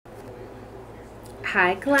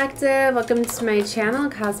Hi Collective, welcome to my channel,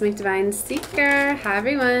 Cosmic Divine Seeker. Hi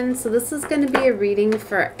everyone. So this is going to be a reading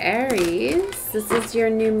for Aries. This is your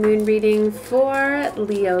new moon reading for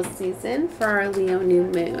Leo season, for our Leo new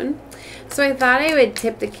moon. So I thought I would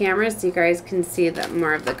tip the camera so you guys can see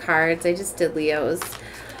more of the cards. I just did Leo's.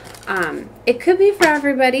 It could be for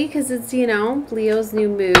everybody because it's, you know, Leo's new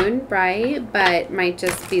moon, right? But might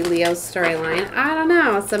just be Leo's storyline. I don't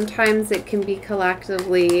know. Sometimes it can be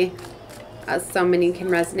collectively. So many can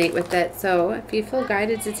resonate with it. So if you feel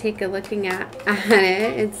guided to take a looking at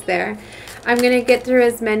it, it's there. I'm going to get through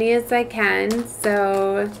as many as I can.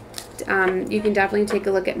 So you can definitely take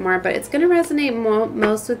a look at more. But it's going to resonate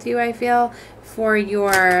most with you, I feel, for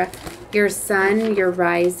your sun, your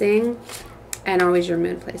rising, and always your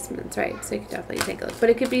moon placements, right? So you can definitely take a look. But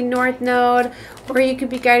it could be North Node, or you could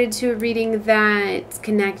be guided to a reading that's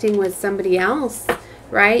connecting with somebody else,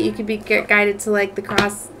 right? You could be guided to like the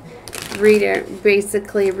cross reader,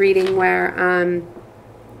 basically reading where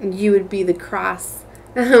you would be the cross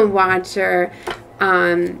watcher,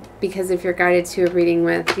 because if you're guided to a reading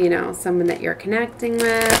with, you know, someone that you're connecting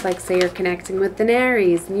with, like say you're connecting with an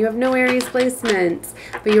Aries and you have no Aries placements,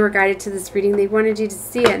 but you were guided to this reading, they wanted you to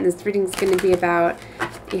see it, and this reading is going to be about,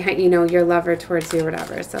 you know, your lover towards you or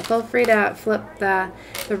whatever. So feel free to flip the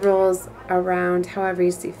roles around however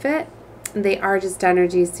you see fit. They are just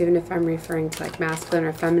energies, even if I'm referring to like masculine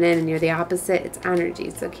or feminine and you're the opposite, it's energy,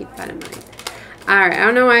 so keep that in mind. Alright, I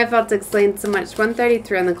don't know why I felt to explain so much.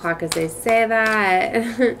 1:33 on the clock as they say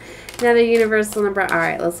that. Another universal number.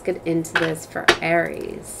 Alright, let's get into this for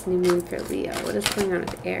Aries. New moon for Leo. What is going on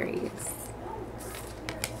with Aries?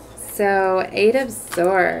 So, 8 of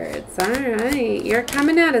Swords. Alright, you're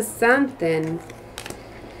coming out of something,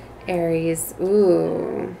 Aries.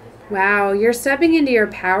 Ooh. Wow, you're stepping into your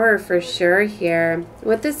power for sure here.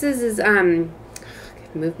 What this is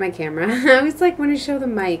move my camera. I always like want to show the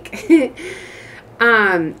mic.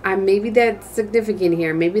 Maybe that's significant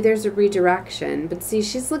here. Maybe there's a redirection. But see,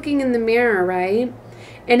 she's looking in the mirror, right?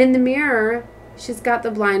 And in the mirror, she's got the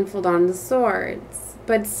blindfold on the swords.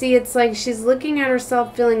 But see, it's like she's looking at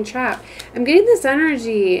herself feeling trapped. I'm getting this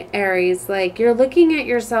energy, Aries, like you're looking at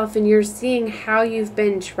yourself and you're seeing how you've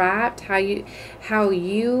been trapped, how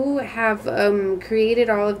you have created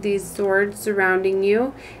all of these swords surrounding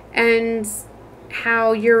you, and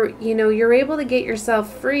how you're able to get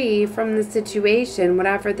yourself free from the situation,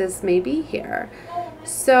 whatever this may be here.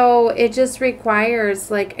 So it just requires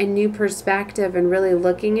like a new perspective and really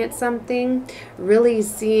looking at something, really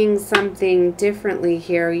seeing something differently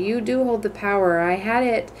here. You do hold the power. I had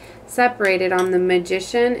it separated on the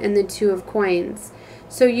Magician and the Two of Coins.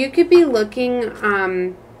 So you could be looking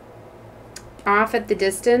off at the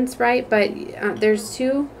distance, right? But there's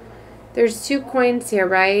two coins here,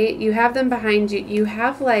 right? You have them behind you. You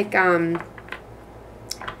have like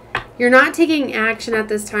you're not taking action at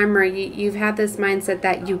this time, or you've had this mindset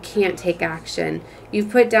that you can't take action. You've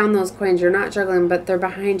put down those coins. You're not juggling, but they're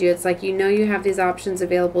behind you. It's like you know you have these options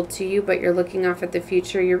available to you, but you're looking off at the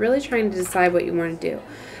future. You're really trying to decide what you want to do,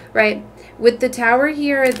 right? With the Tower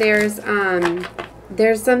here, there's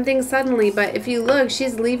something suddenly, but if you look,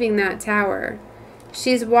 she's leaving that tower.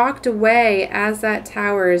 She's walked away as that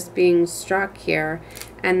tower is being struck here,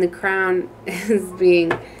 and the crown is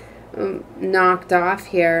being knocked off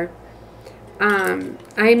here.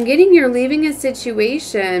 I'm getting you're leaving a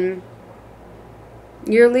situation.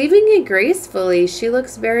 You're leaving it gracefully. She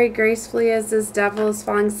looks very gracefully as this devil is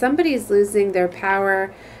falling. Somebody's losing their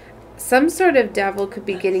power. Some sort of devil could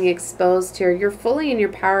be getting exposed here. You're fully in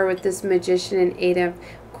your power with this Magician and 8 of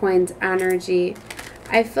Coins energy.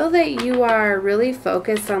 I feel that you are really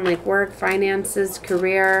focused on like work, finances,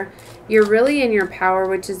 career. You're really in your power,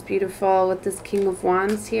 which is beautiful with this King of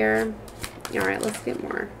Wands here. All right, let's get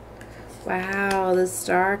more. Wow, the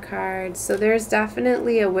Star card. So there's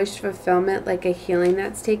definitely a wish fulfillment, like a healing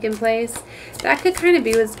that's taken place. That could kind of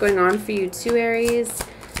be what's going on for you too, Aries.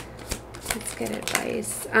 Let's get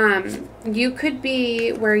advice. You could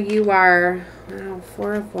be where you are. Wow,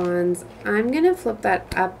 4 of Wands. I'm going to flip that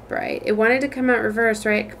upright. It wanted to come out reverse,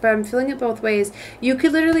 right? But I'm feeling it both ways. You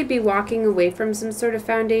could literally be walking away from some sort of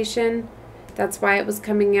foundation. That's why it was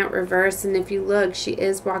coming out reverse. And if you look, she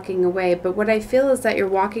is walking away. But what I feel is that you're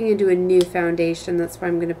walking into a new foundation. That's why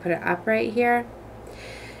I'm going to put it upright here.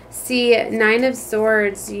 See, 9 of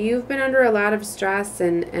Swords, you've been under a lot of stress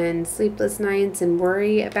and sleepless nights and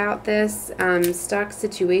worry about this stuck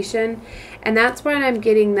situation. And that's why I'm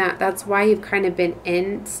getting that. That's why you've kind of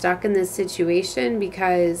been stuck in this situation,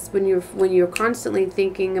 because when you're constantly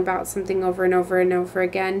thinking about something over and over and over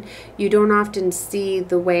again, you don't often see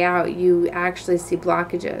the way out. You actually see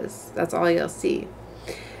blockages. That's all you'll see.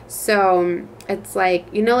 So it's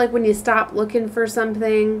like, you know, like when you stop looking for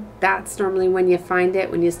something, that's normally when you find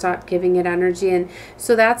it, when you stop giving it energy. And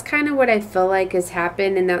so that's kind of what I feel like has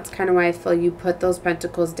happened. And that's kind of why I feel you put those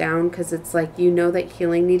pentacles down, because it's like, you know, that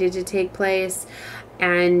healing needed to take place.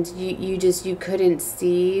 And you couldn't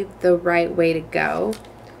see the right way to go,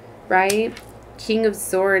 right? King of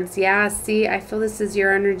Swords. Yeah, see, I feel this is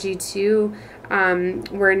your energy too,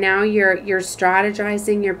 where now you're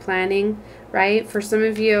strategizing, you're planning, right? For some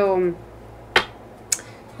of you,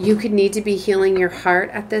 you could need to be healing your heart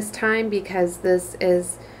at this time, because this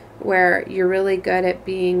is where you're really good at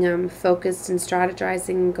being focused and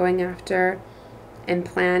strategizing and going after and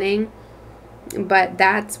planning. But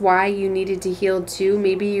that's why you needed to heal too.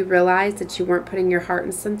 Maybe you realized that you weren't putting your heart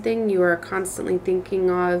in something. You were constantly thinking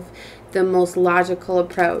of the most logical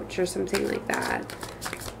approach or something like that.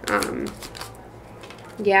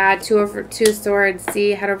 Yeah, two of Swords.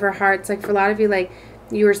 See, head over hearts. Like for a lot of you, like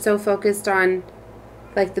you were so focused on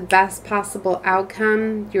like the best possible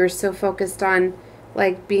outcome. You were so focused on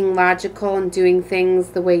like being logical and doing things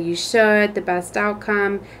the way you should, the best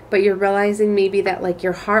outcome, but you're realizing maybe that like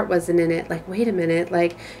your heart wasn't in it. Like, wait a minute,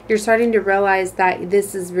 like you're starting to realize that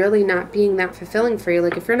this is really not being that fulfilling for you.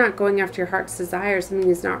 Like if you're not going after your heart's desire, something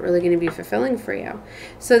is not really going to be fulfilling for you.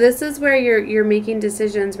 So this is where you're making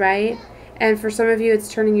decisions, right? And for some of you, it's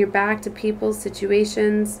turning your back to people,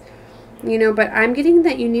 situations, you know, but I'm getting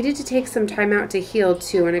that you needed to take some time out to heal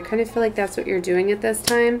too. And I kind of feel like that's what you're doing at this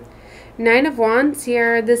time. Nine of Wands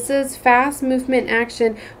here. This is fast movement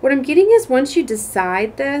action. What I'm getting is once you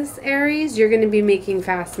decide this, Aries, you're going to be making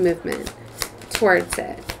fast movement towards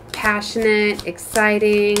it. Passionate,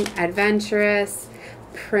 exciting, adventurous.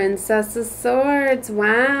 Princess of Swords.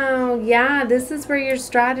 Wow. Yeah, this is where you're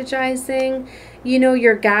strategizing. You know,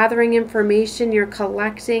 you're gathering information. You're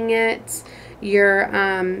collecting it.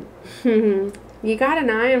 You're, you got an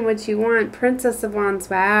eye on what you want. Princess of Wands.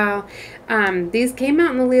 Wow. These came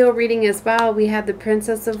out in the Leo reading as well. We had the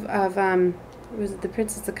Princess of was it the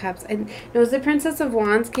Princess of Cups? And it was the Princess of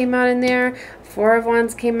Wands came out in there. Four of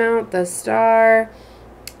Wands came out. The Star.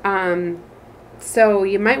 So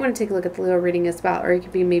you might want to take a look at the Leo reading as well. Or you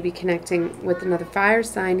could be maybe connecting with another fire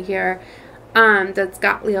sign here that's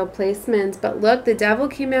got Leo placements. But look, the Devil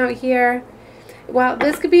came out here. Well,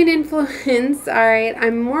 this could be an influence. All right.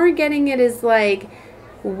 I'm more getting it as like,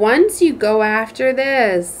 once you go after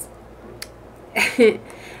this,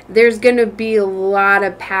 there's going to be a lot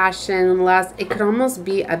of passion, less. It could almost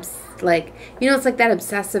be like, you know, it's like that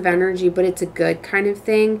obsessive energy, but it's a good kind of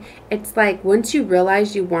thing. It's like once you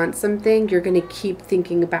realize you want something, you're going to keep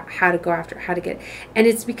thinking about how to go after it, how to get it. And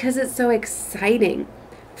it's because it's so exciting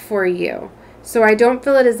for you. So I don't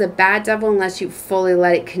feel it as a bad devil unless you fully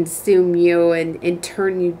let it consume you and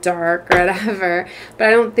turn you dark or whatever. But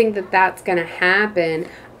I don't think that that's going to happen.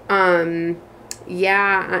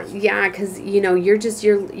 Yeah, because, you know,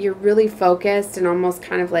 you're really focused and almost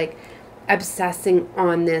kind of like obsessing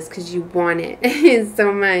on this because you want it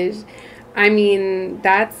so much. I mean,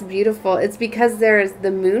 that's beautiful. It's because there's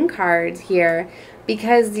the Moon card here,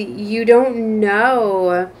 because you don't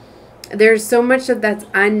know. There's so much that's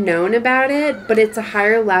unknown about it, but it's a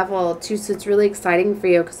higher level too, so it's really exciting for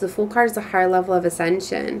you because the Fool card is a higher level of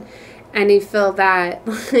ascension. And you feel that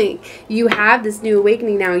like you have this new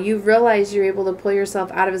awakening now. You realize you're able to pull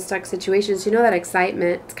yourself out of a stuck situation. So you know that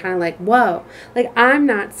excitement. It's kind of like, whoa, like I'm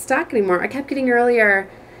not stuck anymore. I kept getting earlier,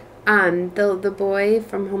 the boy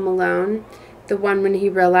from Home Alone, the one when he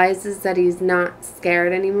realizes that he's not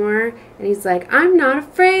scared anymore. And he's like, I'm not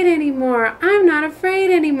afraid anymore. I'm not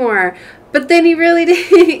afraid anymore. But then he really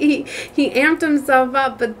did. He amped himself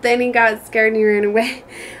up, but then he got scared and he ran away.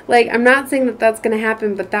 Like, I'm not saying that that's going to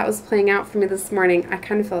happen, but that was playing out for me this morning. I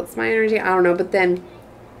kind of felt it's my energy. I don't know. But then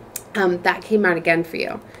that came out again for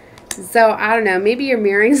you. So, I don't know. Maybe you're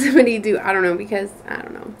mirroring somebody too. I don't know, because, I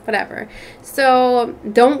don't know. Whatever. So,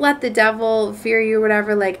 don't let the devil fear you or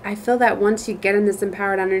whatever. Like, I feel that once you get in this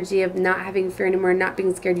empowered energy of not having fear anymore, not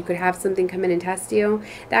being scared, you could have something come in and test you.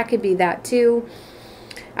 That could be that too.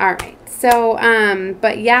 All right. So,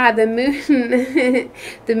 but yeah, the moon,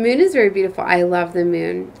 the moon is very beautiful. I love the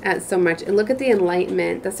moon so much. And look at the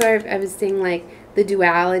enlightenment. That's why I was saying, like, the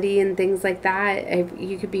duality and things like that.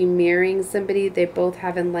 You could be mirroring somebody. They both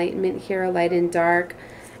have enlightenment here, light and dark.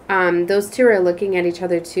 Those two are looking at each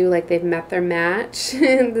other too, like they've met their match.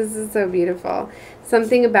 This is so beautiful.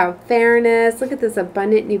 Something about fairness. Look at this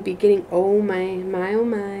abundant new beginning. Oh my, my, oh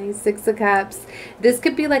my. Six of Cups. This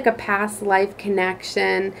could be like a past life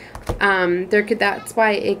connection. That's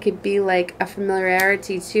why it could be like a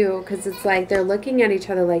familiarity too, because it's like they're looking at each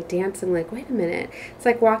other like dancing, like, wait a minute. It's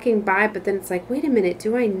like walking by, but then it's like, wait a minute,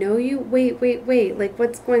 do I know you? Wait, like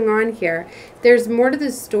what's going on here? There's more to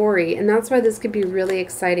the story, and that's why this could be really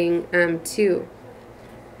exciting too.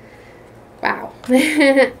 Wow.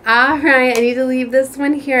 All right, I need to leave this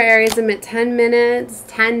one here, Aries. I'm at 10 minutes.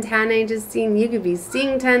 10:10 I just seen. You could be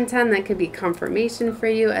seeing 10:10. That could be confirmation for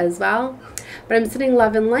you as well. But I'm sending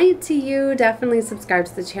love and light to you. Definitely subscribe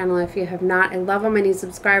to the channel if you have not. I love all my new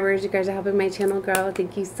subscribers. You guys are helping my channel grow.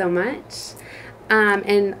 Thank you so much.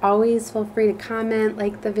 And always feel free to comment,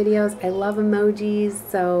 like the videos. I love emojis,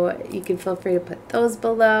 so you can feel free to put those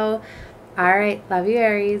below. All right, love you,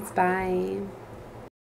 Aries. Bye.